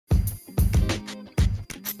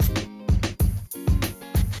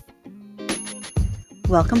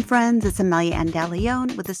Welcome, friends. It's Amelia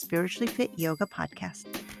Andaleon with the Spiritually Fit Yoga Podcast.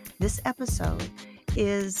 This episode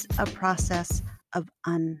is a process of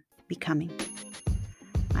unbecoming.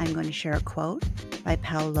 I'm going to share a quote by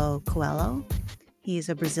Paulo Coelho. He's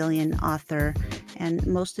a Brazilian author, and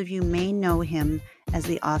most of you may know him as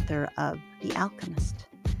the author of The Alchemist.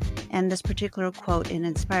 And this particular quote, it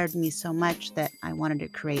inspired me so much that I wanted to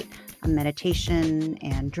create a meditation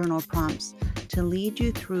and journal prompts to lead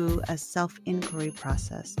you through a self-inquiry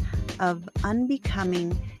process of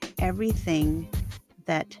unbecoming everything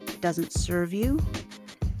that doesn't serve you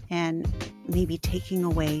and maybe taking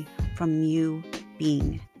away from you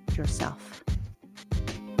being yourself.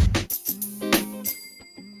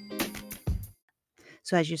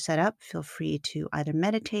 So as you set up, feel free to either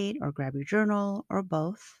meditate or grab your journal or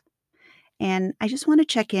both. And I just want to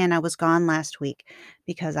check in. I was gone last week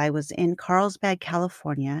because I was in Carlsbad,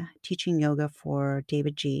 California, teaching yoga for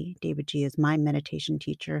David G. David G is my meditation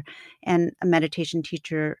teacher and a meditation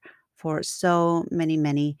teacher for so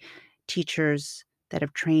many teachers that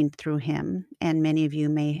have trained through him. And many of you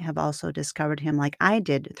may have also discovered him like I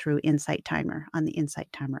did through Insight Timer on the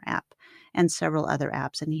Insight Timer app and several other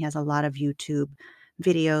apps. And he has a lot of YouTube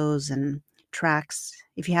videos and tracks.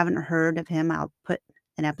 If you haven't heard of him, I'll put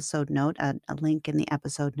an episode note, a link in the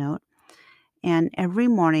episode note. And every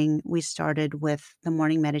morning we started with the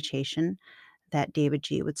morning meditation that David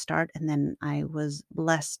G would start. And then I was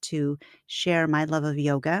blessed to share my love of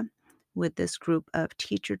yoga with this group of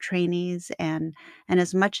teacher trainees. And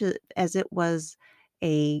as much as it was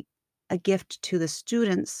a gift to the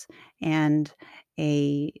students and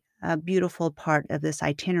a beautiful part of this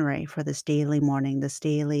itinerary for this daily morning, this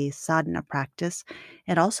daily sadhana practice,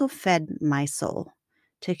 it also fed my soul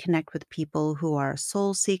to connect with people who are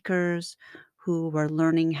soul seekers, who are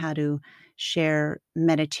learning how to share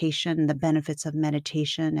meditation, the benefits of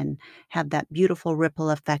meditation, and have that beautiful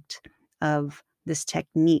ripple effect of this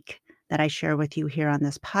technique that I share with you here on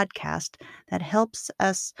this podcast that helps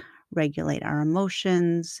us regulate our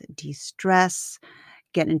emotions, de-stress,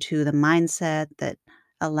 get into the mindset that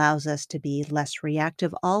allows us to be less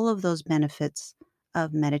reactive. All of those benefits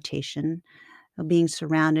of meditation, of being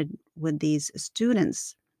surrounded with these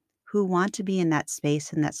students who want to be in that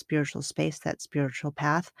space, in that spiritual space, that spiritual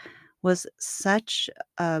path, was such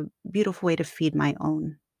a beautiful way to feed my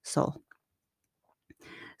own soul.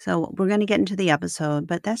 So we're going to get into the episode,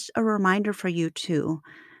 but that's a reminder for you too,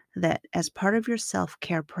 that as part of your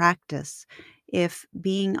self-care practice, if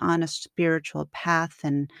being on a spiritual path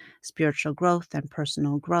and spiritual growth and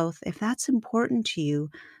personal growth, if that's important to you,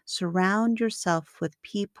 surround yourself with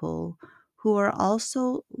people who are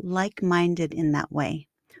also like-minded in that way,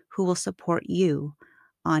 who will support you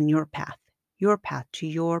on your path to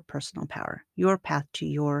your personal power, your path to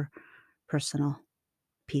your personal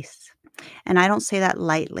peace. And I don't say that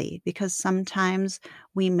lightly because sometimes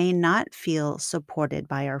we may not feel supported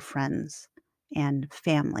by our friends and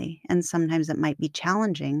family. And sometimes it might be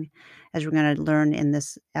challenging, as we're going to learn in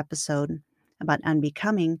this episode about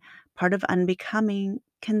unbecoming. Part of unbecoming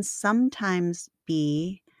can sometimes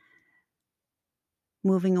be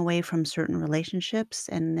moving away from certain relationships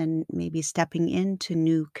and then maybe stepping into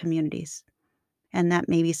new communities. And that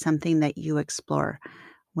may be something that you explore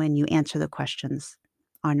when you answer the questions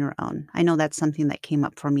on your own. I know that's something that came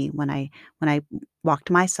up for me when I walked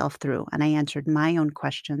myself through and I answered my own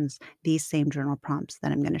questions, these same journal prompts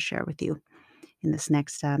that I'm going to share with you in this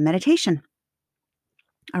next meditation.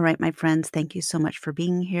 All right, my friends, thank you so much for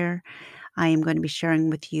being here. I am going to be sharing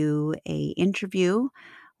with you an interview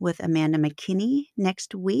with Amanda McKinney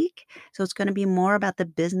next week. So it's going to be more about the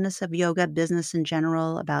business of yoga, business in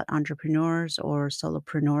general, about entrepreneurs or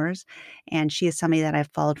solopreneurs. And she is somebody that I've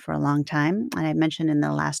followed for a long time. And I mentioned in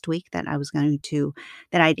the last week that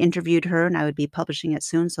that I'd interviewed her and I would be publishing it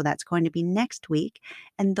soon. So that's going to be next week.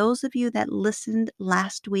 And those of you that listened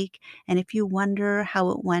last week, and if you wonder how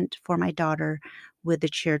it went for my daughter with the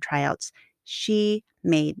cheer tryouts, she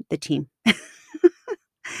made the team.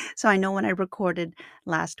 So I know when I recorded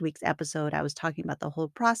last week's episode, I was talking about the whole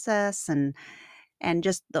process and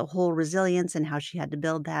just the whole resilience and how she had to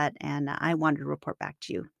build that. And I wanted to report back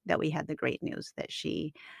to you that we had the great news that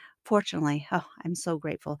she, fortunately, I'm so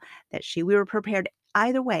grateful that we were prepared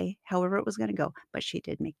either way, however it was going to go, but she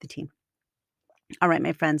did make the team. All right,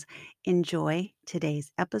 my friends, enjoy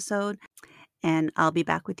today's episode, and I'll be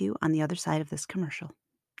back with you on the other side of this commercial.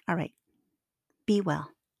 All right, be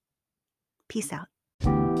well. Peace out.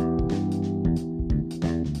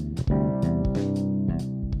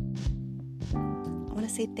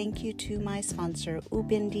 say thank you to my sponsor,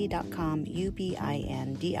 ubindi.com, ubindi.com.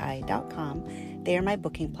 They are my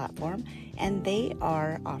booking platform, and they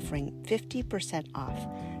are offering 50% off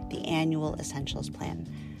the annual Essentials plan.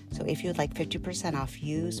 So if you would like 50% off,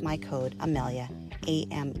 use my code Amelia,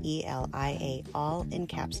 Amelia, all in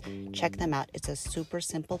caps. Check them out. It's a super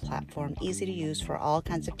simple platform, easy to use for all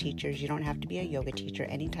kinds of teachers. You don't have to be a yoga teacher,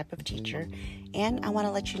 any type of teacher. And I want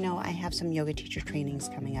to let you know I have some yoga teacher trainings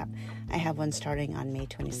coming up. I have one starting on May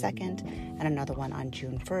 22nd and another one on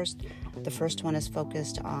June 1st. The first one is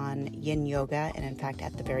focused on yin yoga, and in fact,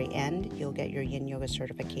 at the very end, you'll get your yin yoga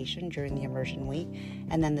certification during the immersion week.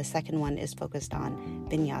 And then the second one is focused on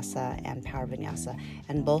vinyasa and power vinyasa,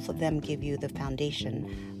 and both of them give you the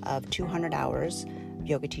foundation of 200 hours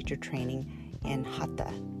yoga teacher training in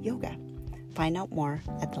hatha yoga. Find out more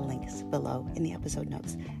at the links below in the episode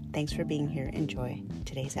notes. Thanks for being here. Enjoy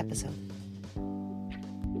today's episode.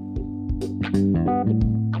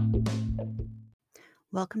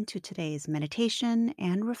 Welcome to today's meditation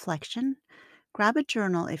and reflection. Grab a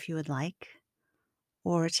journal if you would like,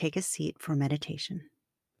 or take a seat for meditation.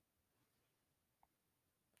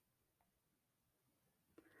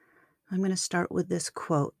 I'm going to start with this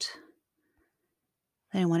quote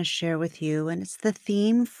that I want to share with you, and it's the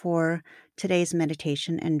theme for today's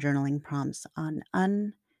meditation and journaling prompts on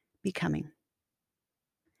unbecoming.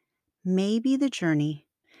 Maybe the journey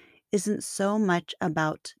isn't so much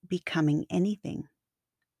about becoming anything.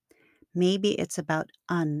 Maybe it's about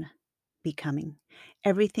unbecoming,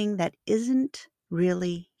 everything that isn't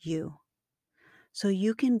really you, so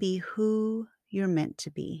you can be who you're meant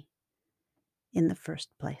to be in the first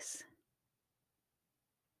place.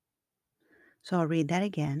 So I'll read that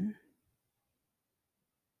again.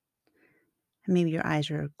 And maybe your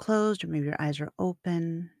eyes are closed or maybe your eyes are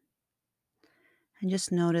open. And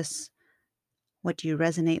just notice, what do you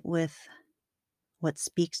resonate with? What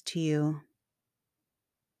speaks to you?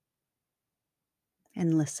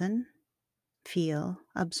 And listen, feel,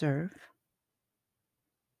 observe.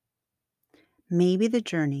 Maybe the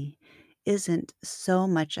journey isn't so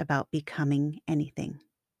much about becoming anything.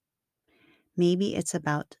 Maybe it's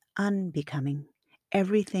about unbecoming,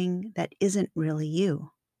 everything that isn't really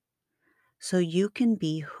you, so you can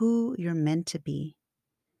be who you're meant to be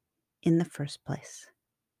in the first place.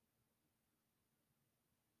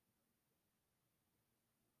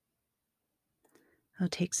 So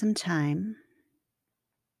take some time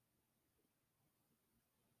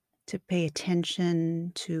to pay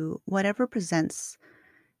attention to whatever presents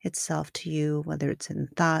itself to you, whether it's in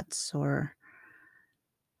thoughts or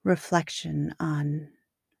reflection on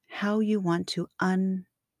how you want to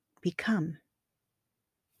unbecome.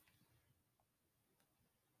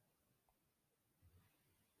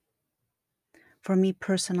 For me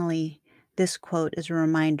personally, this quote is a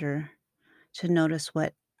reminder to notice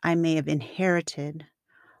what I may have inherited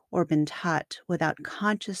or been taught without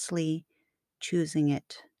consciously choosing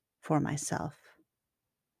it for myself.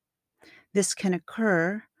 This can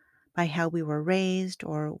occur by how we were raised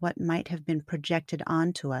or what might have been projected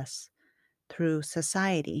onto us through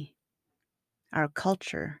society, our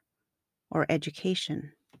culture, or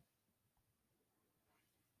education.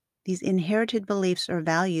 These inherited beliefs or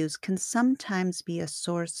values can sometimes be a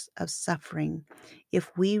source of suffering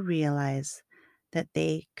if we realize that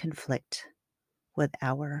they conflict with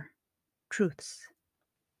our truths.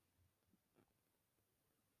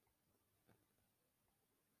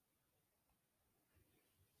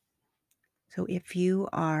 So if you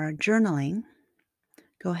are journaling,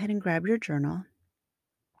 go ahead and grab your journal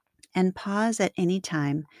and pause at any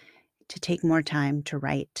time to take more time to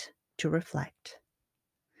write, to reflect,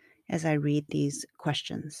 as I read these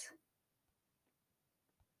questions.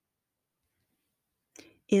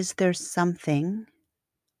 Is there something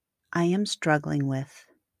I am struggling with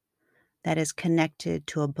that is connected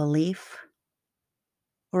to a belief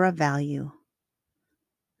or a value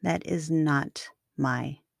that is not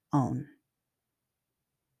my own?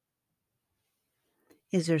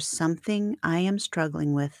 Is there something I am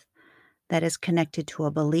struggling with that is connected to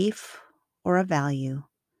a belief or a value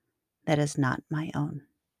that is not my own?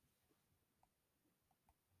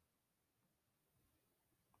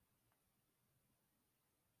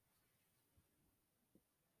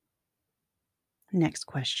 Next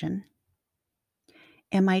question.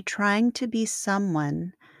 Am I trying to be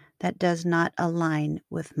someone that does not align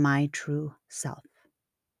with my true self?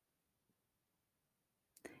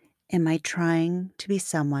 Am I trying to be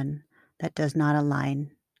someone that does not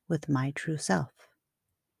align with my true self?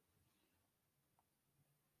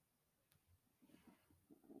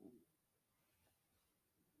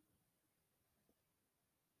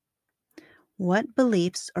 What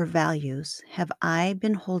beliefs or values have I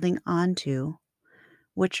been holding on to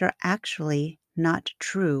which are actually not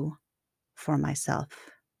true for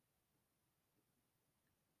myself?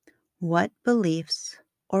 What beliefs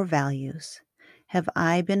or values have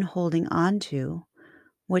I been holding on to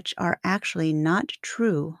which are actually not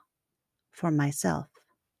true for myself?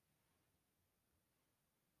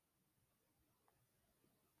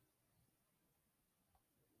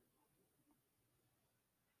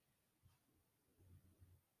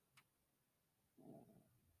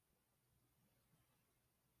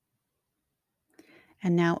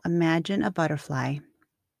 And now imagine a butterfly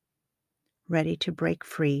ready to break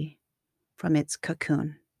free from its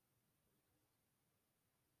cocoon.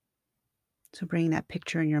 So bring that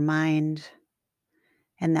picture in your mind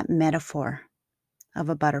and that metaphor of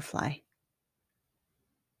a butterfly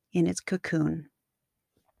in its cocoon,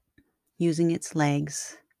 using its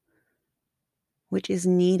legs, which is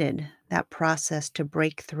needed. That process to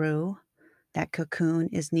break through that cocoon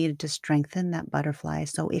is needed to strengthen that butterfly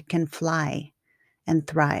so it can fly and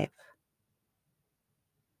thrive.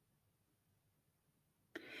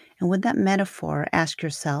 And with that metaphor, ask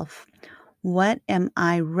yourself, what am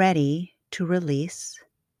I ready to release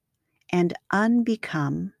and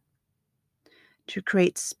unbecome to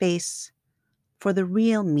create space for the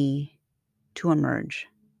real me to emerge?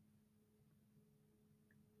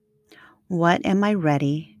 What am I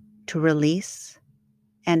ready to release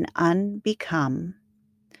and unbecome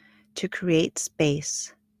to create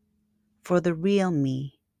space for the real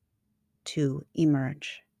me to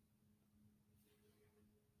emerge?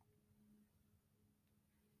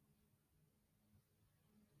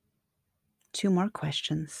 Two more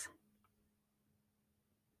questions.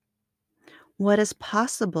 What is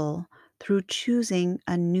possible through choosing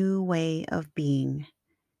a new way of being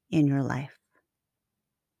in your life?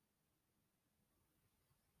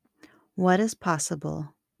 What is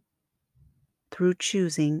possible through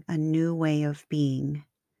choosing a new way of being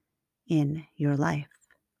in your life?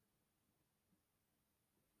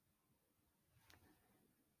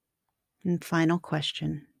 And final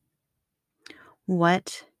question.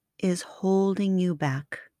 What is holding you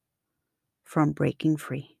back from breaking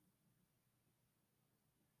free?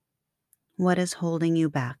 What is holding you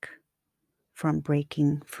back from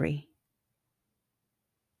breaking free?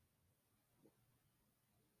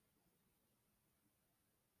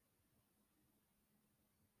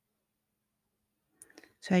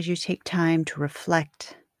 So as you take time to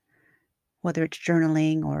reflect, whether it's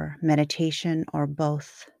journaling or meditation or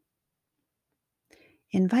both,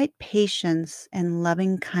 invite patience and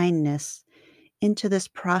loving kindness into this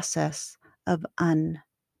process of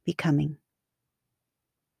unbecoming.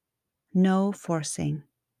 No forcing.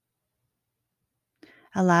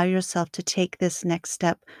 Allow yourself to take this next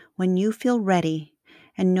step when you feel ready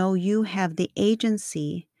and know you have the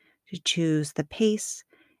agency to choose the pace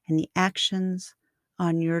and the actions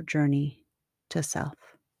on your journey to self.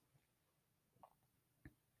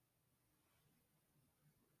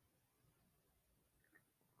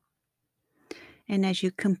 And as you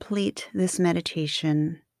complete this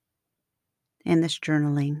meditation and this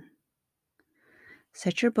journaling,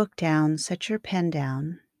 set your book down, set your pen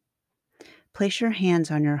down, place your hands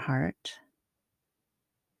on your heart,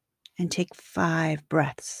 and take 5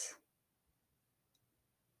 breaths.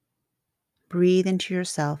 Breathe into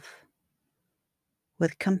yourself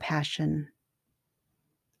with compassion,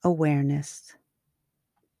 awareness,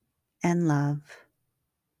 and love.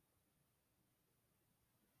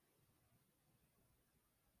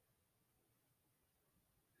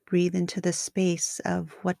 Breathe into the space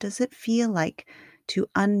of what does it feel like to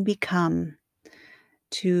unbecome,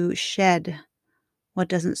 to shed what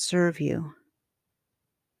doesn't serve you,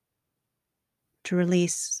 to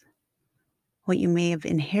release what you may have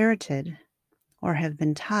inherited or have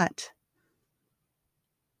been taught,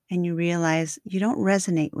 and you realize you don't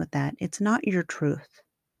resonate with that. It's not your truth,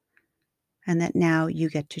 and that now you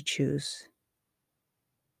get to choose.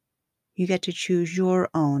 You get to choose your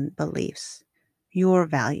own beliefs, your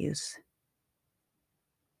values,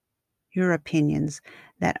 your opinions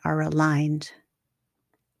that are aligned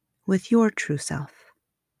with your true self.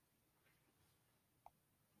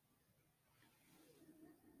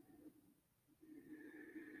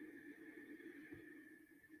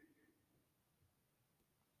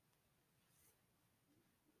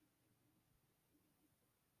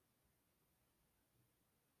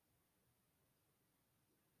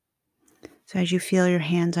 So as you feel your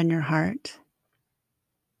hands on your heart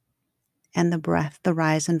and the breath, the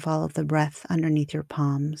rise and fall of the breath underneath your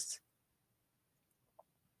palms,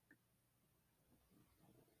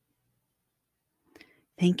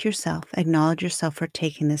 Thank yourself. Acknowledge yourself for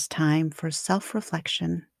taking this time for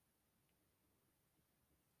self-reflection,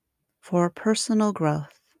 for personal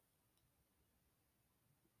growth,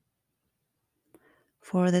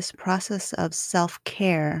 for this process of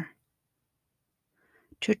self-care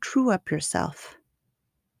to true up yourself,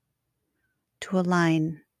 to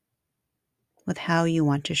align with how you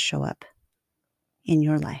want to show up in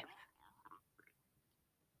your life.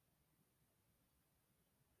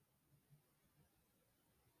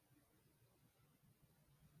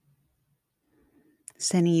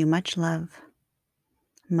 Sending you much love,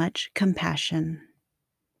 much compassion,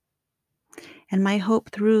 and my hope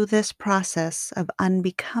through this process of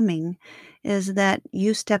unbecoming is that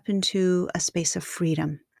you step into a space of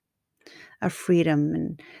freedom,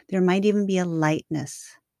 and there might even be a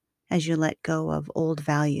lightness as you let go of old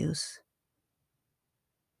values,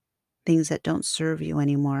 things that don't serve you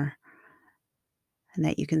anymore, and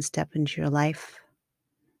that you can step into your life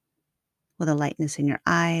with a lightness in your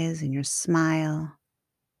eyes and your smile.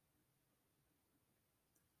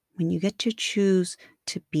 When you get to choose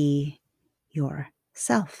to be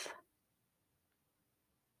yourself.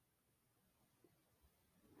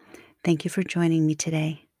 Thank you for joining me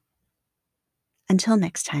today. Until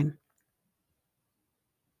next time,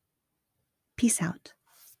 peace out.